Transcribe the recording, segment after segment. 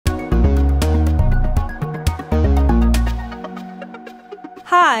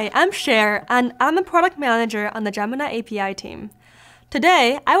Hi, I'm Cher, and I'm a product manager on the Gemini API team.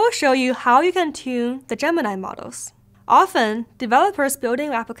 Today, I will show you how you can tune the Gemini models. Often, developers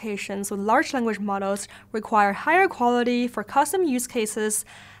building applications with large language models require higher quality for custom use cases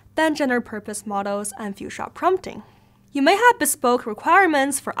than general-purpose models and few-shot prompting. You may have bespoke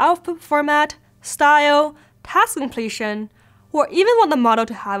requirements for output format, style, task completion, or even want the model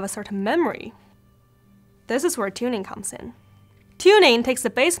to have a certain memory. This is where tuning comes in. Tuning takes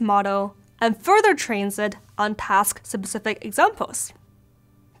the base model and further trains it on task-specific examples.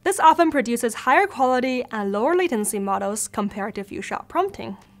 This often produces higher quality and lower latency models compared to few-shot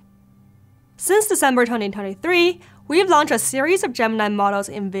prompting. Since December 2023, we've launched a series of Gemini models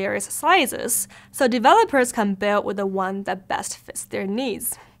in various sizes, so developers can build with the one that best fits their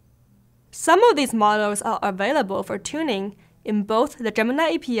needs. Some of these models are available for tuning in both the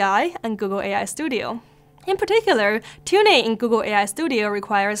Gemini API and Google AI Studio. In particular, tuning in Google AI Studio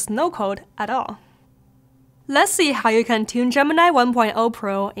requires no code at all. Let's see how you can tune Gemini 1.0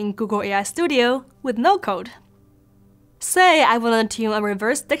 Pro in Google AI Studio with no code. Say I want to tune a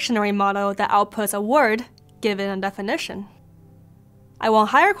reverse dictionary model that outputs a word given a definition. I want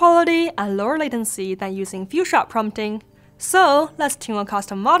higher quality and lower latency than using few-shot prompting, so let's tune a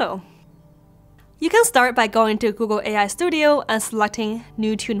custom model. You can start by going to Google AI Studio and selecting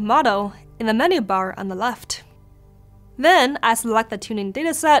New Tuned Model in the menu bar on the left. Then I select the tuning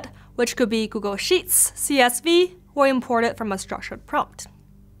dataset, which could be Google Sheets, CSV, or imported from a structured prompt.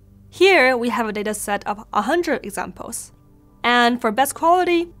 Here we have a dataset of 100 examples. And for best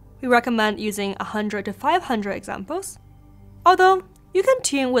quality, we recommend using 100 to 500 examples, although you can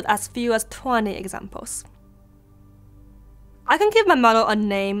tune with as few as 20 examples. I can give my model a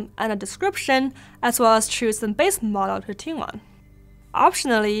name and a description, as well as choose the base model to tune on.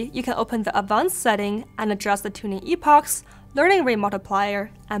 Optionally, you can open the advanced setting and adjust the tuning epochs, learning rate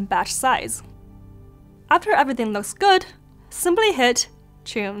multiplier, and batch size. After everything looks good, simply hit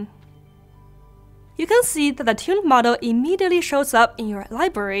Tune. You can see that the tuned model immediately shows up in your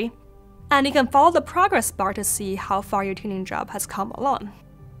library, and you can follow the progress bar to see how far your tuning job has come along.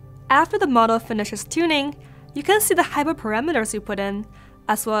 After the model finishes tuning, you can see the hyperparameters you put in,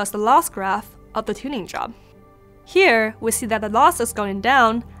 as well as the loss graph of the tuning job. Here, we see that the loss is going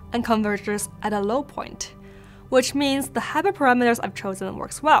down and converges at a low point, which means the hyperparameters I've chosen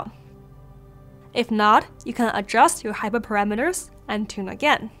works well. If not, you can adjust your hyperparameters and tune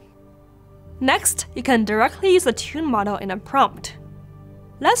again. Next, you can directly use the tune model in a prompt.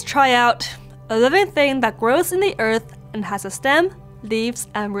 Let's try out a living thing that grows in the earth and has a stem, leaves,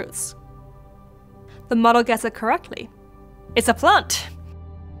 and roots. The model gets it correctly. It's a plant.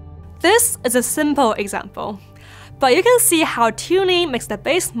 This is a simple example, but you can see how tuning makes the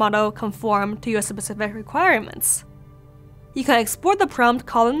base model conform to your specific requirements. You can export the prompt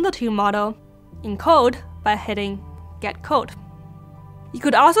calling the tune model in code by hitting Get Code. You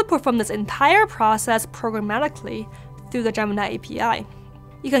could also perform this entire process programmatically through the Gemini API.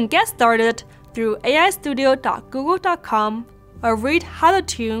 You can get started through aistudio.google.com or read how to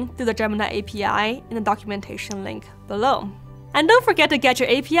tune through the Gemini API in the documentation link below. And don't forget to get your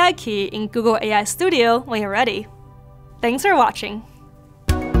API key in Google AI Studio when you're ready. Thanks for watching.